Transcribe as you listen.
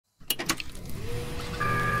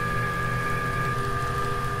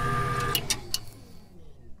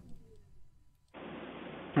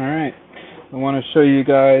I want to show you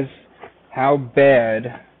guys how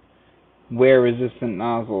bad wear-resistant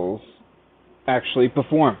nozzles actually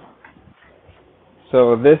perform.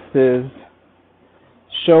 So this is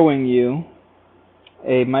showing you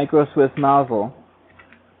a microswiss nozzle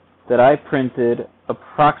that I printed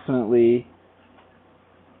approximately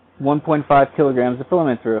 1.5 kilograms of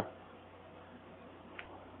filament through.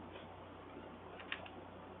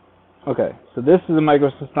 Okay, so this is a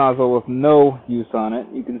microswiss nozzle with no use on it.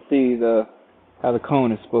 You can see how the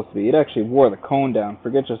cone is supposed to be. It actually wore the cone down.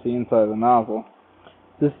 Forget just the inside of the nozzle.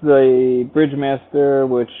 This is a Bridgemaster,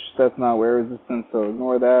 which that's not wear resistant, so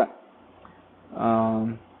ignore that.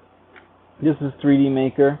 This is 3D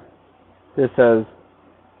Maker. This has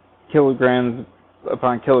kilograms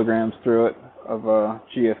upon kilograms through it of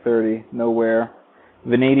GF30, no wear.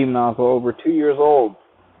 Vanadium nozzle, over 2 years old.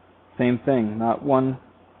 Same thing, not 1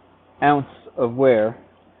 ounce of wear.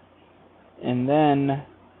 And then,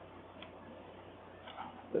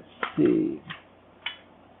 let's see,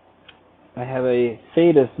 I have a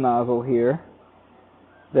Fadus nozzle here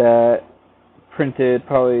that printed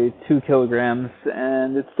probably 2 kilograms,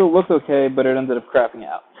 and it still looked okay, but it ended up crapping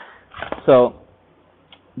out. So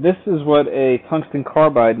this is what a tungsten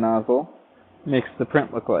carbide nozzle makes the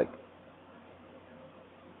print look like.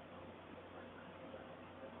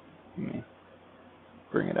 Let me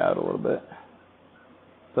bring it out a little bit.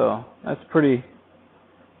 So that's pretty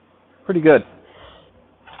good.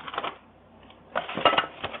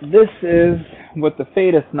 This is what the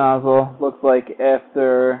Fadus nozzle looks like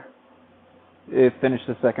after it finished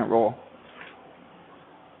the second roll.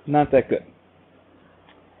 Not that good.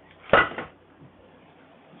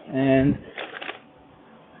 And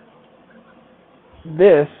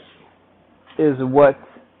this is what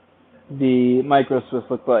the microswiss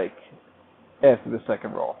looked like after the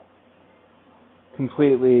second roll.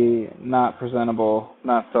 Completely not presentable,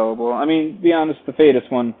 not sellable. I mean, to be honest, the Fadus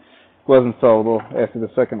one wasn't sellable after the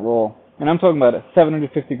second roll. And I'm talking about a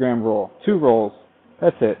 750 gram roll. 2 rolls.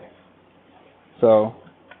 That's it. So,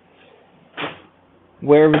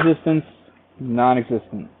 wear resistance,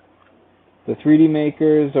 non-existent. The 3D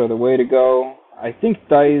makers are the way to go. I think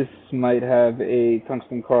Dice might have a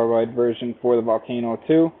tungsten carbide version for the Volcano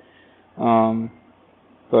too.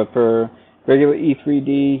 But for regular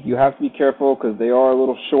E3D, you have to be careful because they are a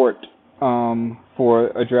little short for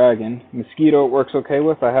a Dragon. Mosquito it works okay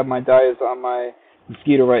with. I have my dyes on my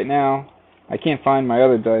Mosquito right now. I can't find my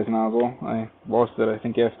other dyes nozzle. I lost it, I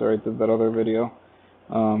think, after I did that other video.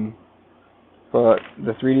 But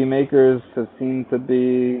the 3D makers have seemed to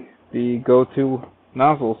be the go-to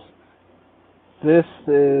nozzles. This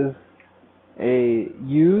is a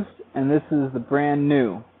used, and this is the brand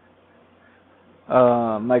new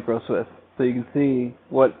microswiss. So you can see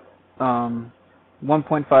what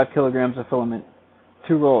 1.5 kilograms of filament,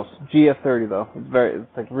 2 rolls, GF30 though.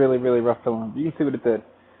 It's like really rough filament. You can see what it did.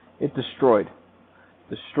 It destroyed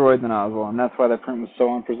the nozzle, and that's why that print was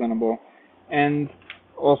so unpresentable. And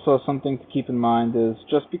also something to keep in mind is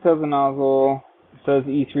just because a nozzle says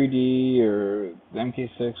E3D or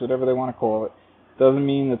MK6, whatever they want to call it, doesn't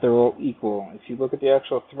mean that they're all equal. If you look at the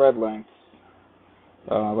actual thread lengths,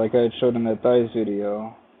 like I had showed in that dyes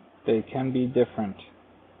video, they can be different.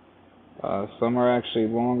 Some are actually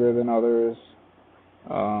longer than others,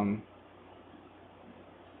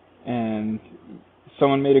 and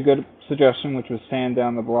someone made a good suggestion, which was sand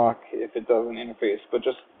down the block if it doesn't interface, but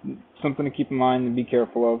just something to keep in mind and be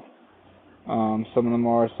careful of. Some of them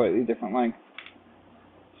are slightly different lengths.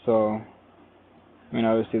 So, I mean,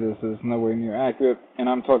 obviously this is nowhere near accurate, and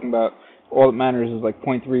I'm talking about all that matters is like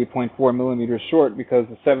 0.3, 0.4 millimeters short, because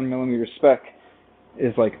the 7 millimeter spec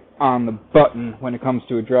is like on the button when it comes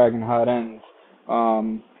to a Dragon hot end.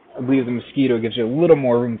 I believe the Mosquito gives you a little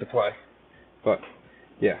more room to play, but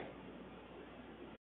yeah.